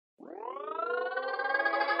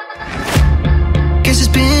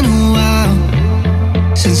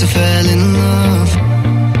since I fell in love.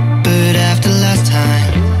 But after last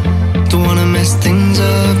time, don't wanna mess things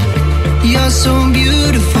up. You're so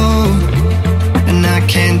beautiful, and I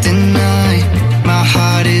can't deny. My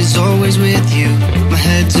heart is always with you, my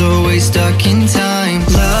head's always stuck in time.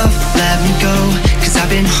 Love, let me go, cause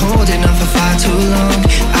I've been holding on for far too long.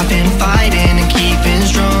 I've been fighting and keeping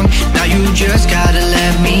strong, now you just gotta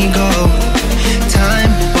let me go.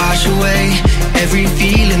 Time, wash away every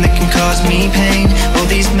feeling that can cause me pain. All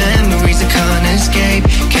these memories I can't escape,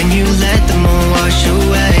 can you let them all wash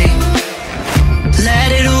away? Let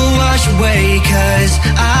it all wash away, cause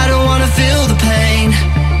I don't wanna feel the pain.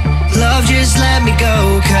 Love, just let me go,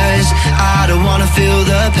 cause I don't wanna feel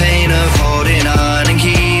the pain of holding on and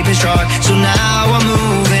keeping strong. So now I'm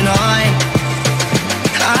moving on,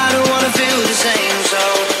 I don't wanna feel the same. So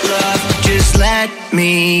love, just let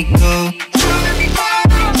me go.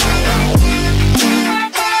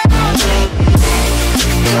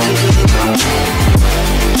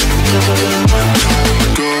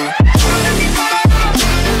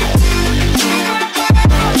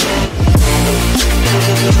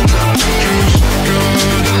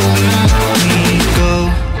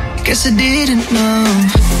 Guess I didn't know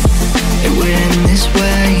it would end this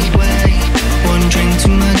way. One drink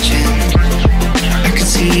too much and I could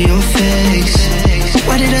see your face.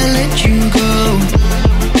 Why did I let you go?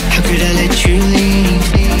 How could I let you leave?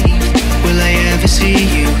 Will I ever see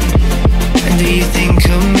you? And do you think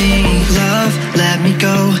of me? Love, let me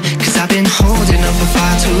go, cause I've been holding on for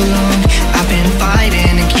far too long. I've been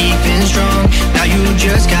fighting and keeping strong, now you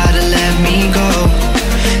just gotta let me go.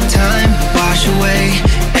 Time, wash away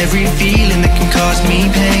every feeling that can cause me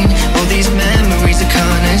pain. All these memories I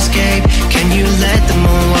can't escape, can you let them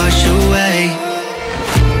all wash away?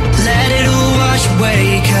 Let it all wash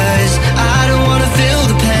away, cause I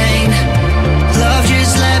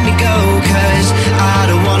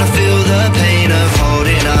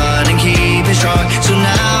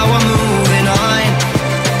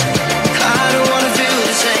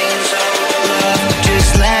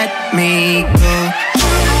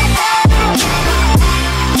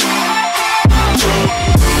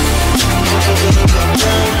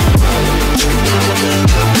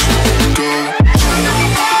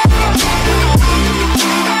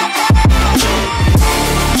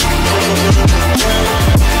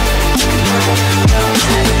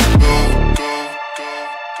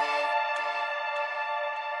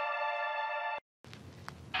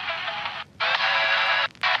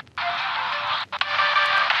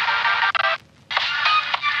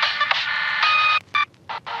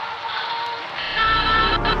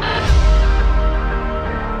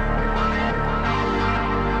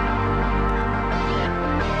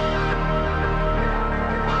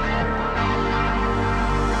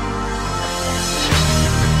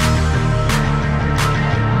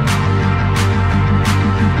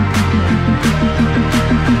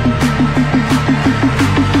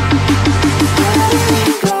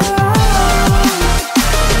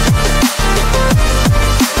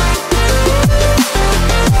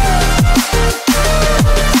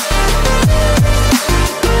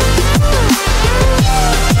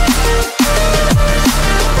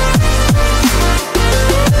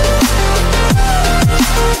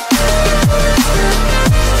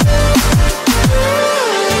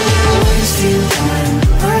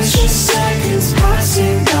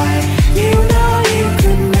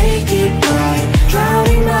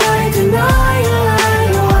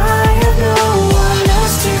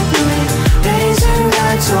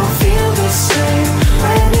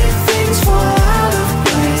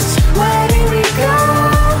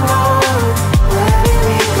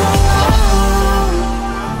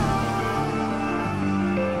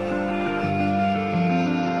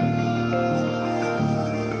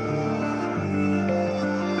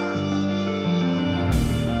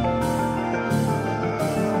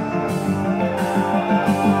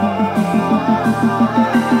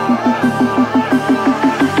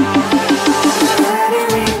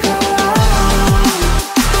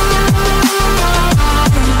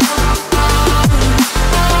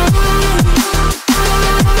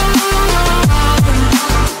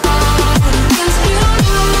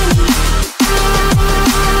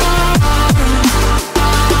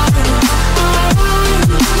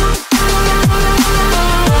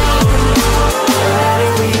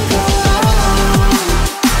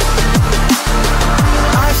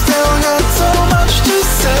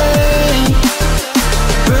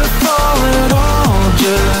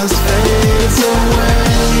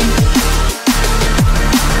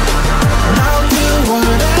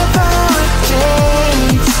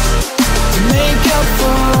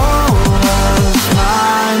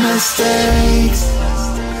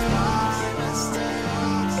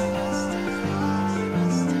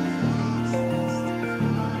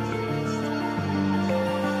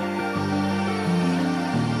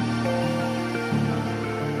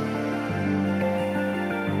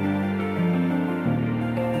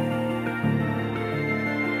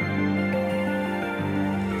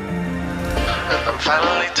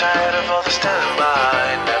Finally tired of all the standing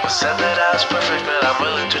by. Never said that I was perfect, but I'm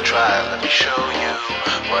willing to try. Let me show you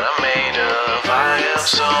what I'm made of. I am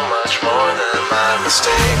so much more than my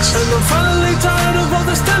mistakes. And I'm finally tired of all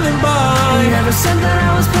the standing by. Never said that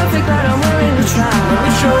I was perfect, but I'm willing to try. Let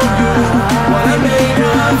me show you